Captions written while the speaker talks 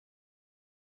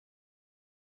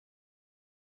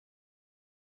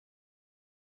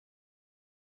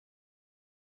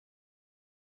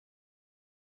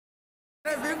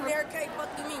Mcnair K, fuck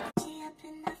you mean?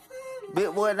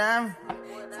 Big boy down.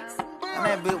 On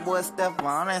that big boy stepper,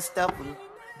 on that stepper.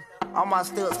 All my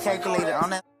steps calculated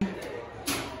on that.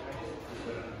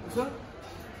 What's up?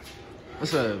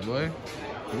 What's up, boy?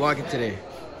 Vlogging today.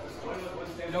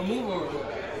 No move on.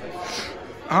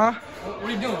 Huh? What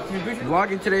are you doing? Can you picture?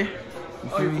 Vlogging today.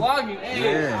 Oh, you're vlogging? Hey.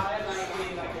 Yeah.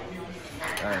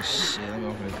 Oh shit, let me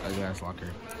open this ugly ass locker.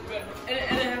 Edit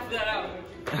half that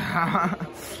out.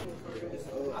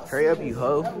 Hurry up, you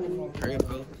hoe. Hurry up,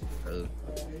 hoe.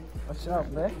 What's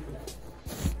up, man?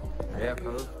 Hurry up,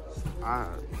 hoe.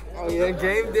 Oh yeah,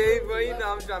 game day, bro. You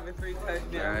know I'm dropping 3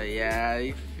 touchdowns. Yeah,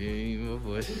 you feel me, my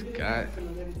boy Scott.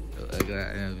 The ugly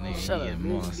ass nigga, he and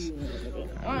Moss.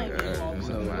 What's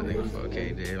up, my nigga 4K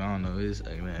Dave? I don't know who this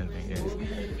ugly ass nigga is.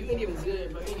 You ain't even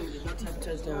good, but you ain't even no type of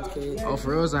touchdowns, kid. Oh,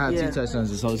 for real? I had 2 touchdowns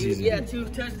this whole season. Yeah, 2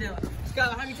 touchdowns.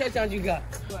 Scott, how many touchdowns you got?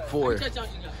 4. How many touchdowns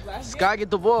you got? Scott get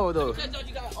the ball though. How many touchdowns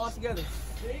you got all together?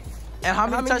 And how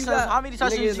many touchdowns? How many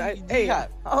touchdowns you got?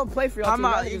 I don't play for y'all. I'm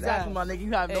not exactly, my nigga.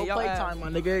 You have no play time, my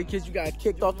nigga, because you got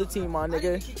kicked off the team, my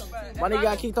nigga. My nigga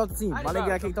got kicked off the team. My nigga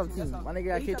got kicked off the team. My nigga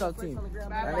got kicked off the team.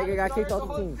 My nigga got kicked off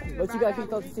the team. But you got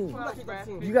kicked off the team.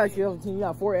 You got kicked off the team. You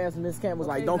got 4 ass, and Miss Camp was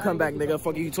like, "Don't come back, nigga."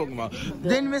 Fuck you talking about?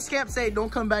 Then Miss Camp say,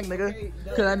 "Don't come back, nigga,"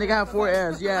 because that nigga have 4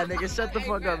 ass. Yeah, nigga, shut the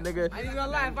fuck up, nigga. I ain't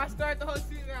gonna lie. If I start the whole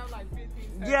season, I'm like 15.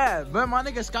 Yeah, but my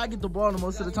nigga Scott get the ball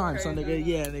most of the time, so nigga,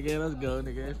 yeah, nigga, let's go,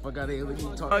 nigga. Fuck out of here, look at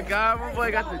you talking. Oh God, my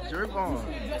boy got the drip on.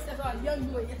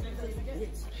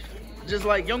 Just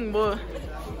like young boy.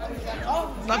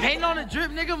 Stop hating on the drip,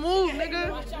 nigga. Move,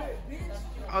 nigga.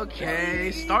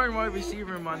 Okay, starting wide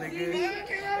receiver, my nigga.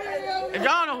 If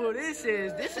y'all know who this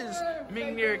is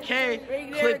Mcnair K.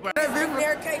 Click by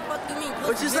Mcnair K, fuck you mean?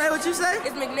 What you say? What you say?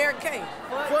 It's Mcnair K.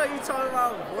 What you talking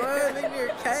about? What?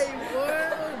 Mcnair K,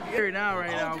 boy. Right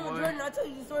now, boy. Jordan, I told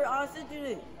you the story. I sent you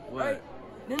it. What? Right?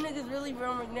 Them niggas really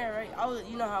from Mcnair, right?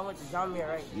 You know how I went to John Muir,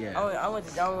 right? Yeah. I went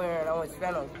to John Muir and I went to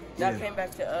Spanos. Then I came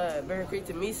back to Bear Creek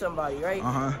to meet somebody, right?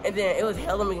 And then it was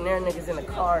hella Mcnair niggas in the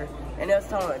car, and they was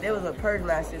talking about, there was a purge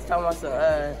master talking about some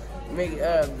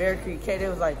Bear Creek K. They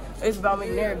was like, it's about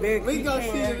Mcnair, Bear Creek. We gonna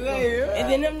see it later. And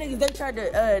then them niggas, they tried to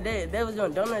they was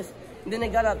doing donuts. And then they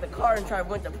got out the car and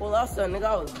went to pull out something. Nigga,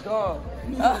 I was gone.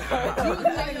 You was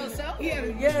by yourself?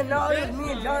 Yeah, no, it was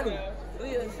me and Johnny.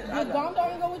 Did Dom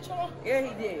go with y'all? Yeah, he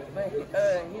did, but he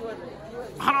wasn't.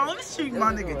 Hold on, let me shoot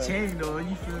my nigga chain though.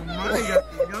 You feel me? My nigga got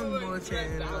the young boy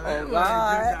chain. Oh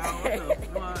God. What the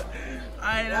fuck?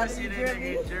 I ain't never seen that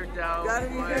nigga jerked out.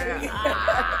 Alright,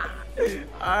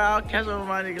 I'll catch up with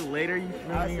my nigga later. You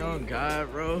feel me? Oh God,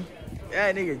 bro.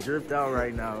 That nigga dripped out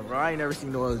right now, bro. I ain't never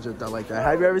seen Noah's dripped out like that.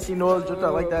 Have you ever seen Noah's dripped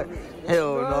out like that?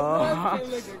 Hell no.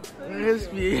 This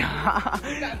be.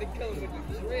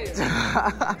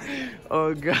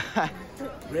 Oh God.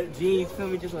 Rip jeans, feel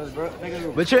me, just was bro.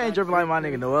 But you ain't dripping like my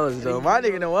nigga Noah's though. My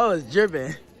nigga Noah's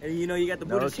dripping. And you know you got the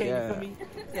booty chain, you feel me?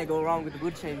 Can't go wrong with the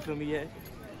booty chain, you feel me? Yeah.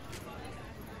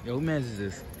 Yo, who man's is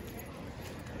this?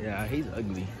 Yeah, he's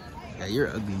ugly. Yeah, you're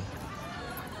ugly.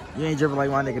 You ain't dripping like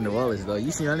my nigga Noel's though.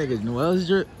 You see my nigga Noel's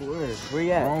drip? Where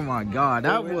you at? Oh my God,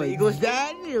 that boy.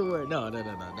 That nigga. No.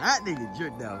 That nigga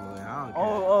dripped that boy. I don't care.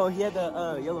 Oh, he had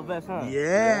the yellow vest, huh?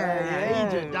 Yeah, he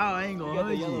dripped out. I ain't gonna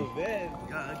hold you. Yellow vest.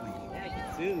 You're ugly. Yeah,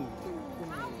 you too.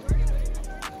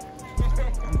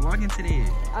 I'm vlogging today.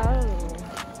 Oh.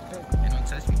 Hey, don't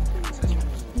touch me.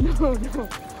 No.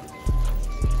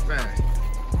 Right.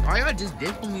 Why y'all just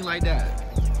dip on me like that?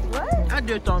 What? Y'all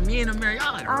dipped on me and Amir.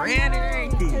 Y'all like ran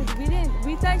and everything. Because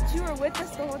we thought you were with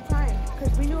us the whole time.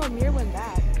 Because we knew Amir went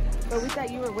back. But we thought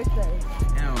you were with us.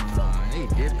 Hell no. They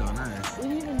dipped on us. We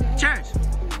didn't even know. Church.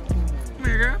 Come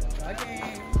here, girl.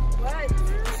 Okay. What?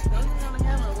 Don't on the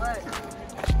camera, what?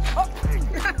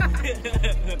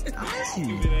 I miss you.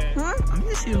 Huh? I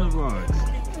miss you in the vlogs.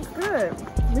 It's good.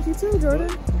 Miss you too, Jordan.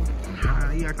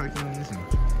 You act like you don't miss him.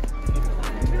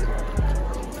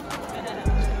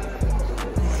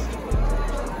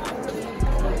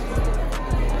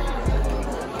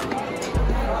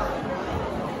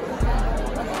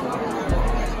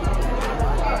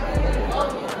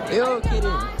 Yo, kidding.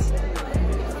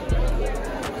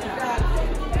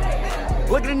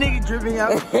 Look at the nigga dripping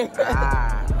out.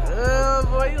 Oh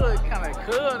boy, you look kind of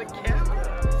cool on the camera.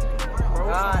 Bro,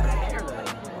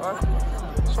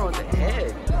 what's wrong with the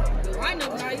head? I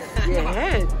know, nice. Your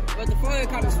head. But the forehead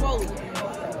kind of swollen.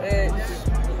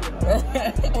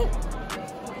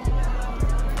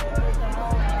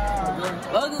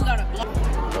 Logan got a block.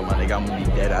 Yo, my nigga, I'm gonna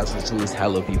be dead ass to lose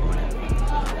hella people.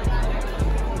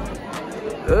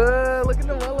 Look at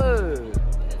the Wella.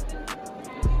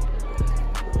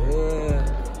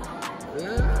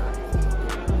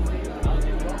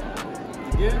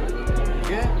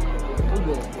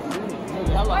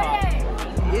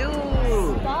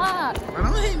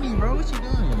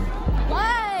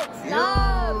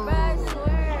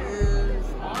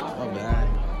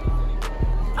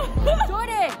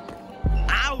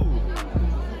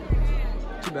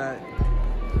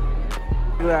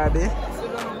 out there.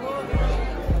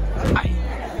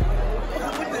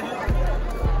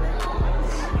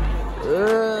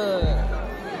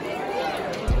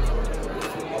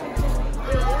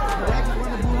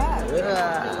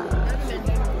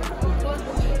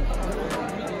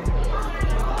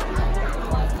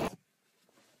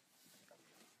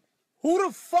 Who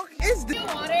the fuck is this?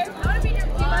 Water. I want to be your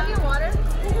water.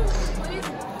 Please.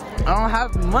 I don't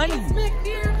have money.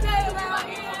 Mcnair around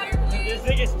here. This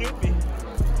nigga stupid.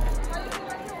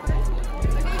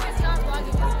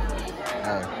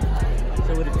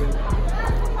 So what it do?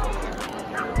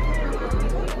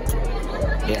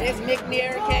 Yeah. It's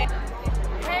Mcnair, okay?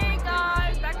 Hey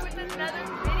guys, back with another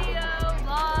video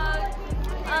vlog.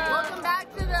 Welcome back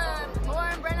to the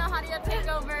Lauren Brenna Hadia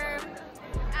takeover.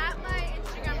 At my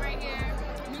Instagram right here.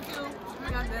 Me too. Oh my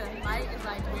god, the light is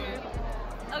like weird.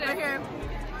 Okay, right here.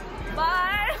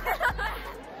 Bye.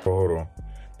 Hold on.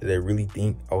 Did they really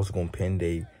think I was gonna pin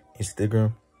their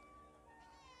Instagram?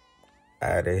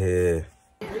 Out of here.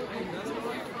 I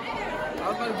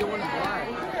was gonna do one black.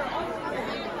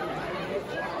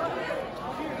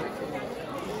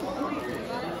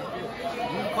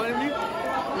 You calling me?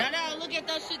 No, look at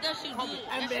that shit, dude.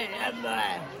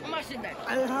 I'm my shit back.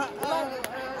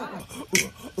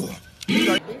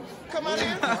 Come on in.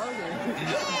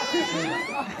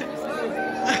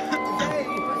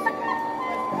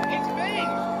 It's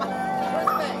fake.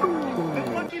 What's fake? The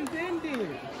fucking dending.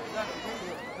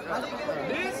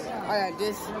 This? I got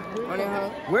this on it, huh?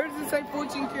 Where does it say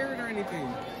 14 karat or anything?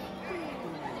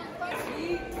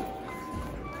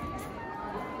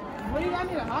 What do you want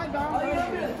me to hide dog?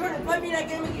 Play me that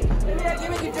game again. Play me that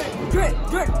game again. Drip.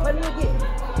 Play me again.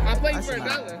 I'm playing for $1.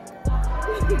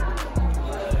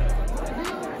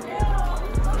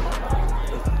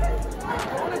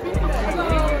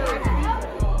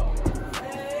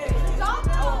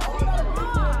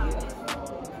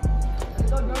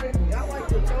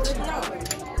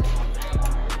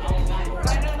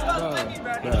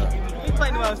 He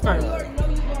played the most first.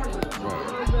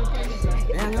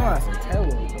 Damn, your ass is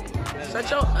terrible. Shut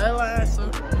your ass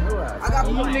up. I got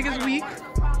You blue. niggas weak.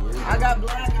 I got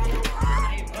black.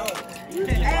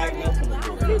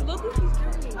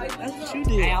 That's what you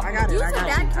did. I got it. I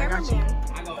got you.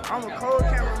 I'm a cold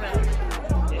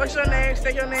cameraman. What's your name?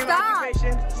 State your name, Stop.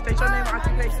 occupation. State your name,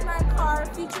 occupation. My car,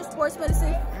 future sports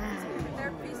medicine.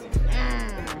 Therapist.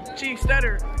 Chief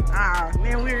Stutter. Ah,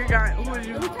 man, we got. Who is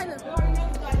you? What kind of?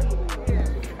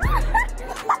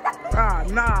 Ah,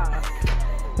 nah.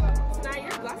 Nah,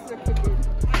 your glasses are crooked.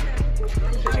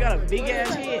 She got a big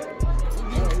ass head.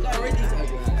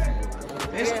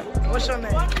 What's your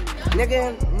name?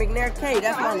 Nigga, Mcnair K,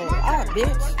 that's my name. Ah,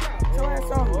 bitch. Your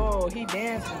ass on. Oh, he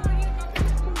dancing.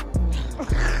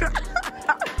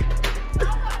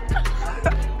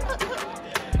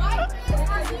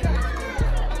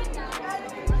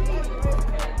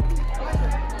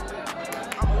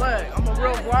 I'm a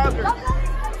real vlogger.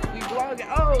 We vlogging.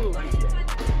 Oh.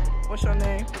 What's your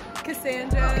name?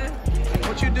 Cassandra.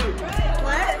 What you do?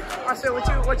 What? I said, what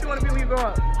you want to be when you grow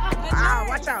up? Ah,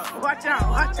 watch out. Watch out.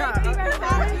 Watch out.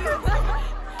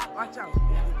 Watch out.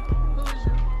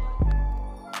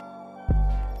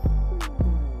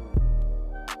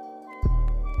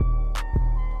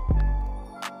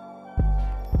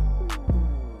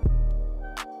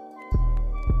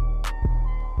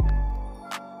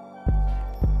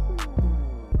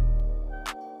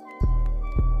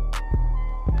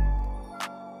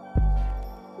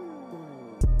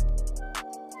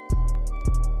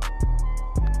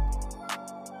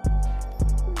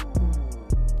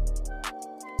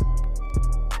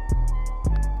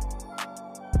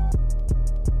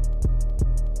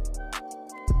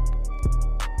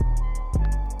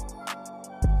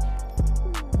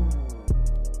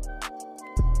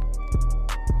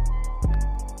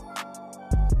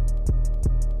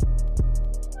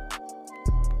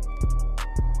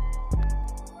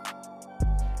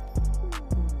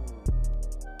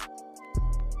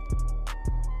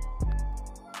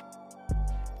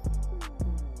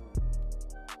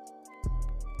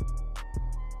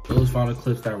 Those final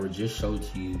clips that were just showed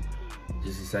to you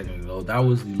just a second ago, that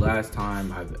was the last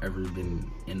time I've ever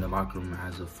been in the locker room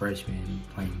as a freshman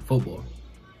playing football.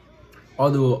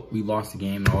 Although we lost the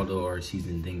game, and although our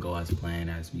season didn't go as planned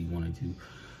as we wanted to,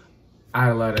 I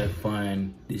had a lot of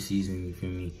fun this season, you feel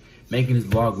me? Making this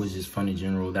vlog was just fun in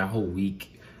general. That whole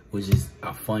week was just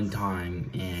a fun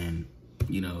time, and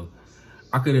you know,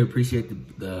 I could appreciate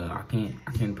I can't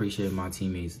appreciate my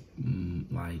teammates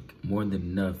like more than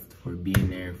enough for being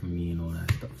there for me and all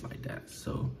that stuff like that.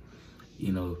 So,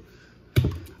 you know,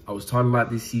 I was taught a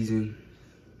lot this season.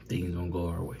 Things don't go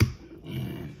our way,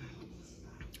 and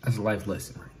That's a life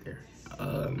lesson right there.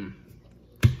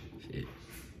 Shit,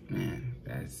 man,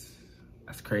 that's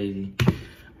crazy.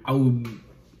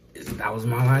 That was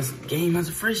my last game as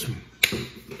a freshman.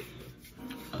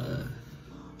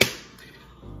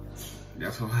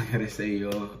 That's all I gotta say,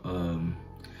 y'all.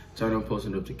 Turn on post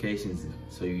notifications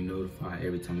so you're notified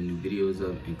every time a new video is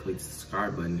up, and click the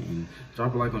subscribe button and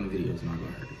drop a like on the video. It's not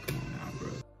gonna hurt. Come on now, bro.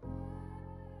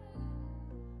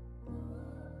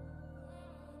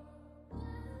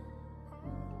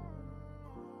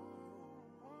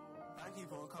 I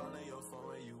keep on calling your phone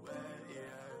where you at,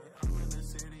 yeah. I'm in the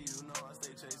city, you know I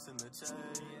stay chasing the check.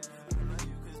 I know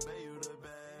you could pay you the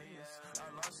best. I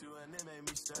lost you and it made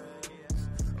me stress.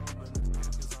 Open the door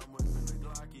cause I'm whipping the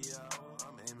Glocky out.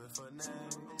 I'm aiming for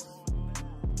next.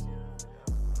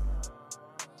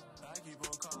 I keep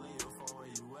on calling your phone where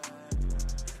you at.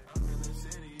 I'm in the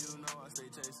city, you know I stay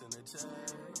chasing the check.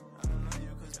 I know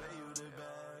you could pay you the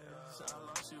best. I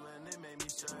lost you and it made me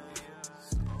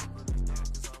stress. Open the door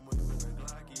cause I'm whipping the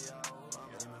Glocky out. I'm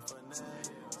aiming for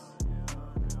next.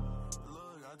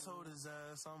 Look, I told his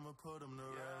ass I'ma put him to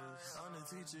rest. I'm the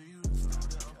teacher, you the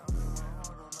student. I'm putting my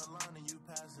heart on the line and you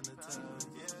passing the test.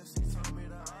 Yeah, she told me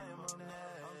that I am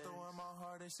Mcnair. I'm throwing my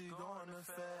heart and she going to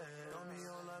fed. Throw me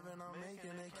your love and I'm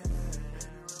making it cash.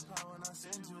 Baby, reply when I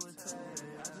send you a text.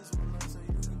 I just want love so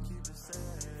you can keep it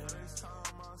safe. First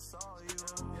time I saw you,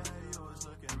 yeah, you was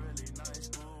looking